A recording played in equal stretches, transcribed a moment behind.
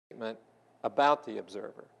statement about the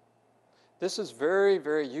observer. This is very,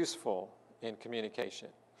 very useful in communication.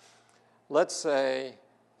 Let's say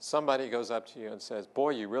somebody goes up to you and says,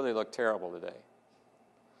 "Boy, you really look terrible today."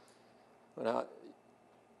 Now,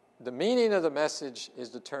 the meaning of the message is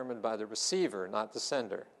determined by the receiver, not the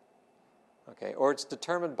sender. Okay? Or it's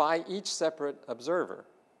determined by each separate observer.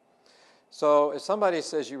 So if somebody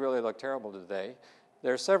says, "You really look terrible today,"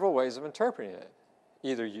 there are several ways of interpreting it.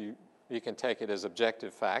 Either you can take it as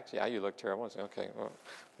objective fact. Yeah, you look terrible. And say, okay, well,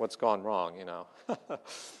 what's gone wrong, you know?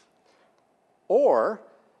 Or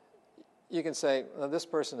you can say, well, this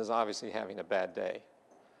person is obviously having a bad day.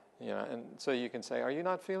 You know, and so you can say, "Are you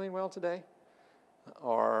not feeling well today?"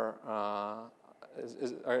 Or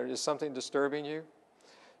is something disturbing you?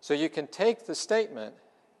 So you can take the statement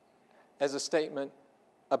as a statement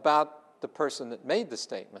about the person that made the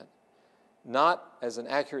statement, not as an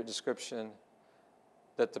accurate description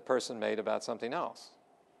that the person made about something else.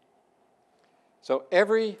 So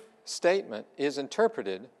every statement is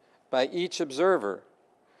interpreted by each observer.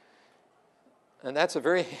 And that's a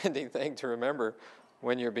very handy thing to remember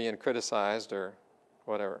when you're being criticized or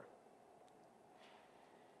whatever.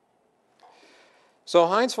 So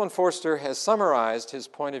Heinz von Forster has summarized his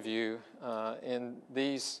point of view in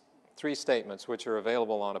these 3 statements, which are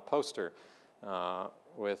available on a poster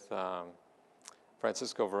with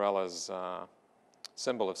Francisco Varela's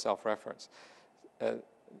symbol of self-reference. The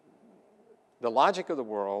logic of the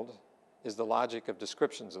world is the logic of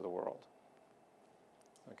descriptions of the world.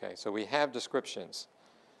 Okay, so we have descriptions,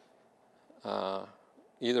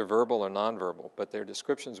 either verbal or nonverbal, but they're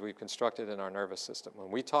descriptions we've constructed in our nervous system. When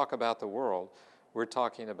we talk about the world, we're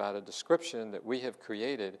talking about a description that we have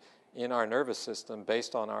created in our nervous system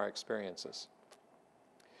based on our experiences.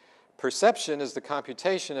 Perception is the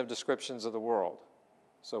computation of descriptions of the world.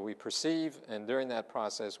 So we perceive, and during that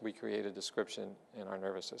process, we create a description in our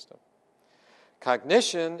nervous system.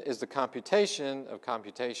 Cognition is the computation of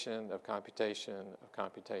computation of computation of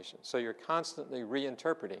computation. So you're constantly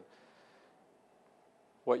reinterpreting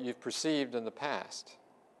what you've perceived in the past.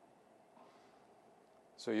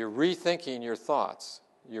 So you're rethinking your thoughts,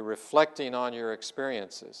 you're reflecting on your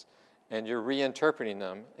experiences, and you're reinterpreting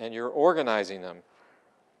them, and you're organizing them,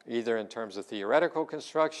 either in terms of theoretical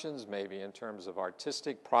constructions, maybe in terms of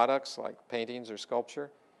artistic products like paintings or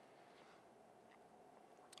sculpture.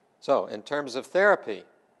 So, in terms of therapy,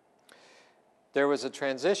 there was a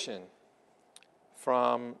transition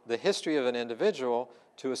from the history of an individual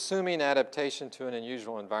to assuming adaptation to an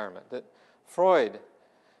unusual environment. That Freud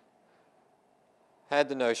had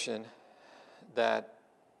the notion that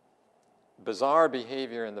bizarre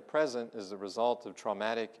behavior in the present is the result of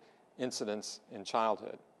traumatic incidents in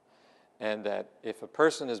childhood. And that if a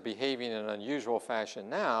person is behaving in an unusual fashion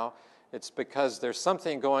now, it's because there's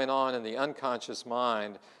something going on in the unconscious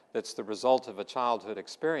mind that's the result of a childhood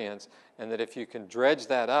experience, and that if you can dredge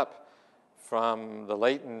that up from the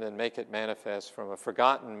latent and make it manifest from a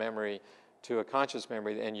forgotten memory to a conscious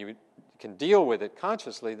memory, and you can deal with it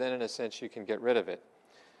consciously, then in a sense you can get rid of it.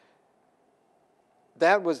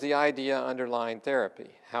 That was the idea underlying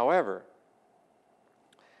therapy. However,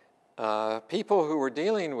 people who were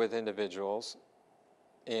dealing with individuals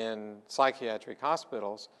in psychiatric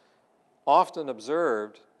hospitals often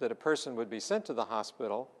observed that a person would be sent to the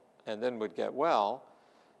hospital and then would get well,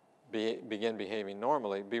 begin behaving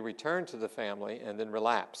normally, be returned to the family, and then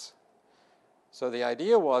relapse. So the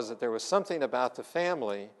idea was that there was something about the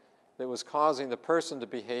family that was causing the person to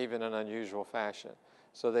behave in an unusual fashion.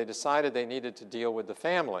 So they decided they needed to deal with the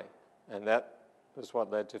family, and that is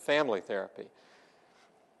what led to family therapy.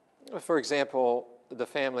 For example, the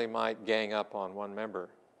family might gang up on one member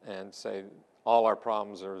and say, all our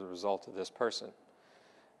problems are the result of this person.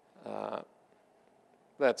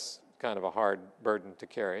 That's kind of a hard burden to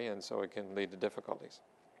carry, and so it can lead to difficulties.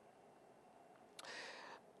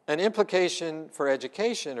 An implication for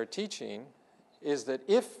education or teaching is that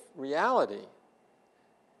if reality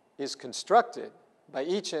is constructed by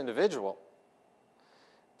each individual,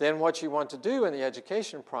 then what you want to do in the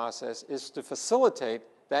education process is to facilitate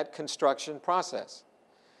that construction process.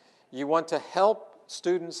 You want to help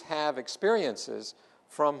students have experiences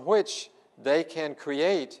from which they can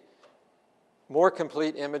create more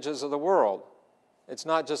complete images of the world. It's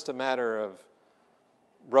not just a matter of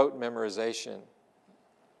rote memorization.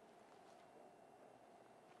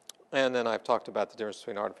 And then I've talked about the difference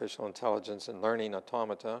between artificial intelligence and learning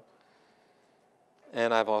automata.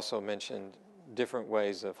 And I've also mentioned different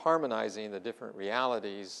ways of harmonizing the different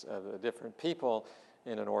realities of the different people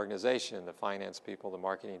in an organization, the finance people, the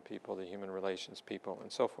marketing people, the human relations people, and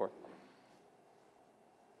so forth.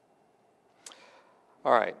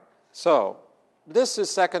 All right, so this is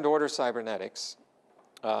second-order cybernetics.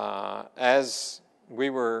 As we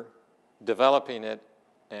were developing it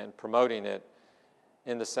and promoting it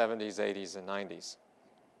in the 70s, 80s, and 90s.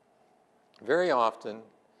 Very often,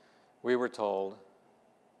 we were told,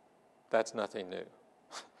 that's nothing new.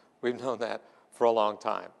 We've known that for a long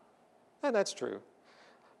time. And that's true.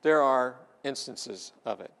 There are instances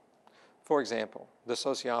of it. For example, the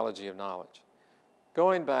sociology of knowledge.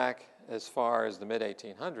 Going back as far as the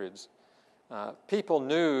mid-1800s, people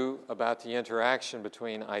knew about the interaction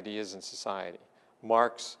between ideas and society.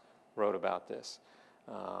 Marx wrote about this.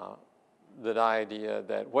 The idea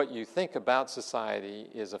that what you think about society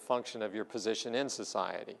is a function of your position in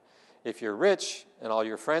society. If you're rich and all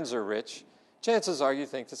your friends are rich, chances are you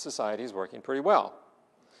think that society is working pretty well.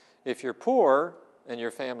 If you're poor and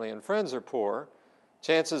your family and friends are poor,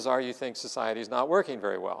 chances are you think society is not working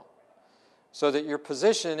very well. So that your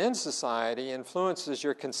position in society influences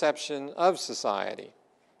your conception of society.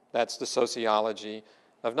 That's the sociology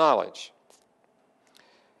of knowledge.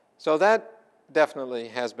 So that definitely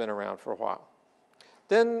has been around for a while.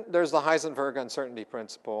 Then there's the Heisenberg uncertainty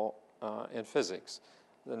principle in physics.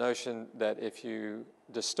 The notion that if you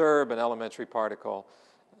disturb an elementary particle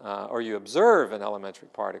or you observe an elementary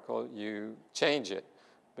particle, you change it.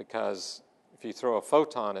 Because if you throw a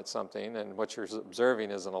photon at something and what you're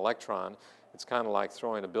observing is an electron, it's kind of like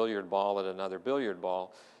throwing a billiard ball at another billiard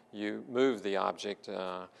ball. You move the object.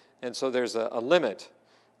 And so there's a limit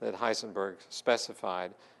that Heisenberg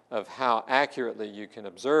specified of how accurately you can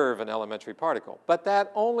observe an elementary particle. But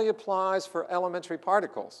that only applies for elementary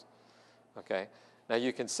particles. Okay? Now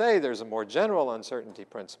you can say there's a more general uncertainty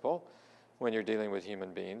principle when you're dealing with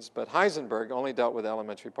human beings, but Heisenberg only dealt with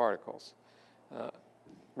elementary particles.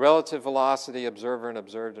 Relative velocity, observer and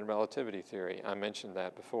observed in relativity theory. I mentioned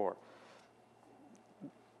that before.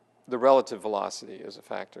 The relative velocity is a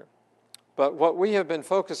factor. But what we have been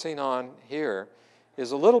focusing on here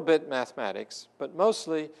is a little bit mathematics, but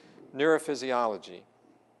mostly neurophysiology.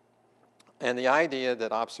 And the idea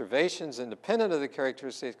that observations independent of the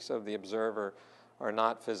characteristics of the observer are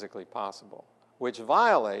not physically possible, which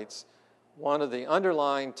violates one of the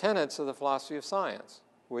underlying tenets of the philosophy of science,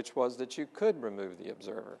 which was that you could remove the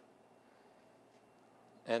observer.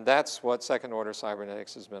 And that's what second-order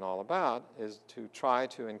cybernetics has been all about, is to try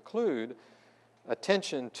to include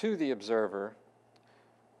attention to the observer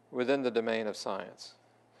within the domain of science.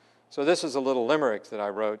 So this is a little limerick that I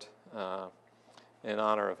wrote in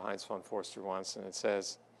honor of Heinz von Forster once, and it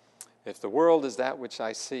says, if the world is that which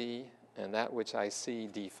I see, and that which I see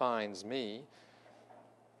defines me,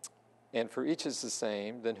 and for each is the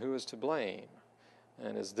same, then who is to blame?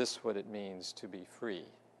 And is this what it means to be free?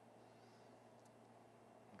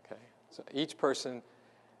 Okay, so each person,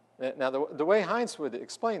 now the way Heinz would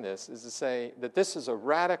explain this is to say that this is a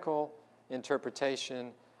radical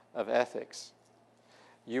interpretation of ethics.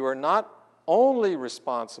 You are not only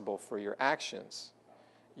responsible for your actions,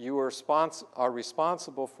 you are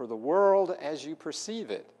responsible for the world as you perceive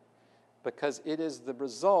it, because it is the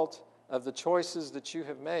result of the choices that you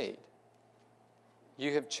have made.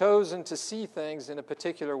 You have chosen to see things in a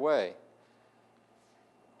particular way.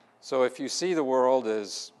 So if you see the world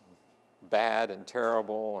as bad and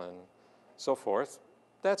terrible and so forth,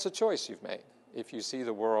 that's a choice you've made. If you see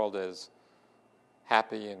the world as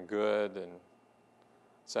happy and good and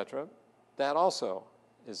etc., that also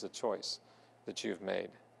is a choice that you've made.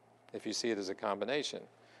 If you see it as a combination,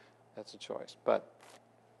 that's a choice. But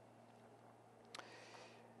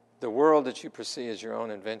the world that you perceive is your own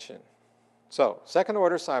invention. So,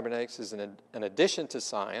 second-order cybernetics is an addition to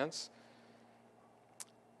science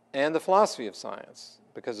and the philosophy of science,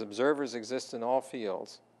 because observers exist in all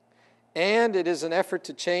fields. And it is an effort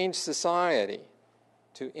to change society,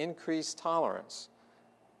 to increase tolerance.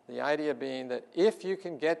 The idea being that if you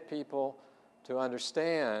can get people to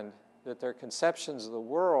understand that their conceptions of the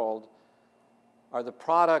world are the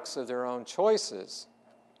products of their own choices,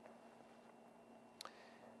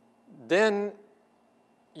 then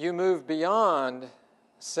you move beyond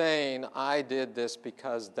saying, I did this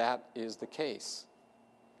because that is the case.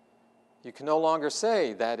 You can no longer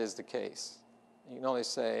say that is the case. You can only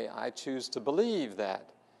say, I choose to believe that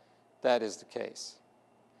that is the case.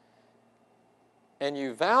 And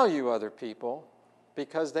you value other people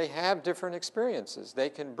because they have different experiences. They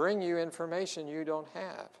can bring you information you don't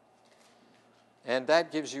have. And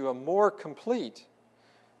that gives you a more complete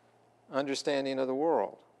understanding of the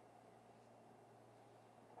world.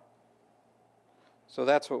 So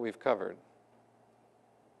that's what we've covered.